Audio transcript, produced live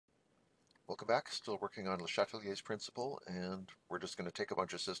Welcome back. Still working on LeChatelier's principle, and we're just going to take a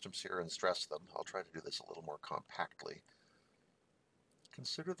bunch of systems here and stress them. I'll try to do this a little more compactly.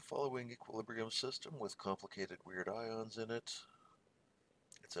 Consider the following equilibrium system with complicated weird ions in it.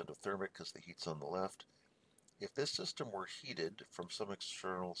 It's endothermic because the heat's on the left. If this system were heated from some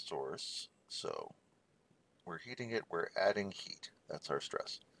external source, so we're heating it, we're adding heat. That's our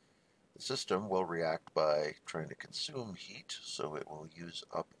stress. The system will react by trying to consume heat, so it will use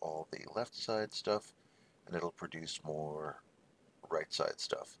up all the left side stuff, and it'll produce more right side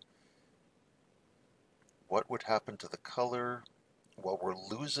stuff. What would happen to the color? Well, we're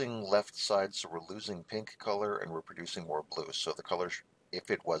losing left side, so we're losing pink color, and we're producing more blue. So the color,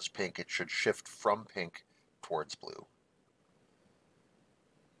 if it was pink, it should shift from pink towards blue.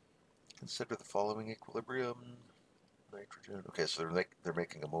 Consider the following equilibrium. Nitrogen. Okay, so they're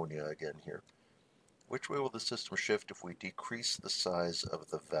making ammonia again here. Which way will the system shift if we decrease the size of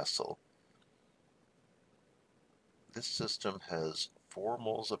the vessel? This system has 4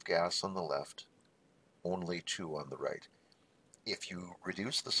 moles of gas on the left, only 2 on the right. If you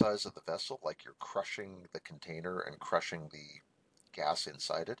reduce the size of the vessel, like you're crushing the container and crushing the gas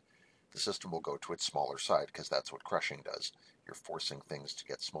inside it, the system will go to its smaller side because that's what crushing does. You're forcing things to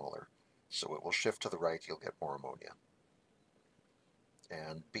get smaller. So it will shift to the right, you'll get more ammonia.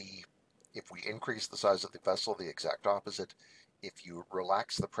 And B, if we increase the size of the vessel, the exact opposite. If you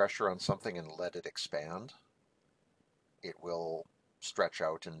relax the pressure on something and let it expand, it will stretch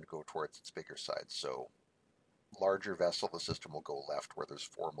out and go towards its bigger side. So larger vessel, the system will go left where there's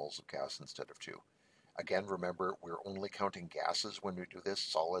 4 moles of gas instead of 2. Again, remember, we're only counting gases when we do this.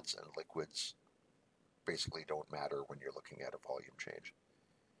 Solids and liquids basically don't matter when you're looking at a volume change.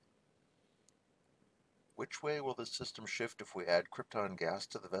 Which way will the system shift if we add krypton gas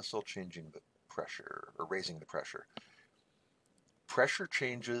to the vessel, changing the pressure, or raising the pressure? Pressure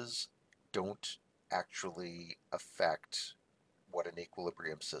changes don't actually affect what an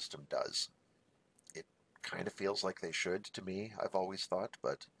equilibrium system does. It kind of feels like they should to me, I've always thought,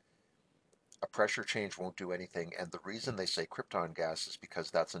 but a pressure change won't do anything. And the reason they say krypton gas is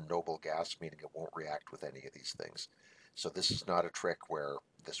because that's a noble gas, meaning it won't react with any of these things. So this is not a trick where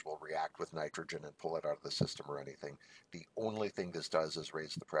this will react with nitrogen and pull it out of the system or anything. The only thing this does is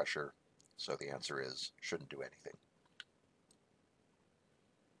raise the pressure. So the answer is shouldn't do anything.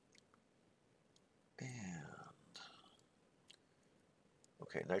 And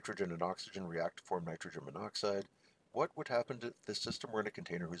okay, nitrogen and oxygen react to form nitrogen monoxide. What would happen if the system were in a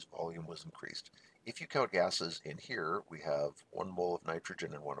container whose volume was increased? If you count gases in here, we have 1 mole of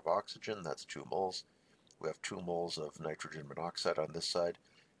nitrogen and 1 of oxygen. That's 2 moles. We have 2 moles of nitrogen monoxide on this side.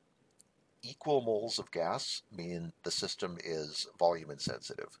 Equal moles of gas mean the system is volume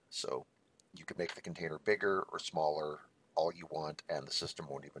insensitive. So you can make the container bigger or smaller, all you want, and the system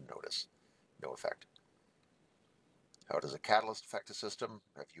won't even notice. No effect. How does a catalyst affect a system?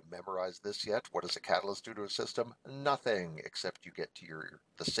 Have you memorized this yet? What does a catalyst do to a system? Nothing, except you get to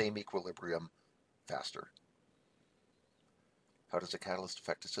the same equilibrium faster. How does a catalyst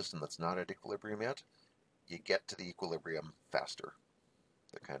affect a system that's not at equilibrium yet? You get to the equilibrium faster.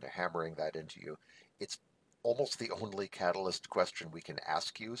 They're kind of hammering that into you. It's almost the only catalyst question we can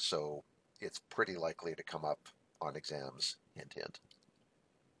ask you, so it's pretty likely to come up on exams. Hint, hint.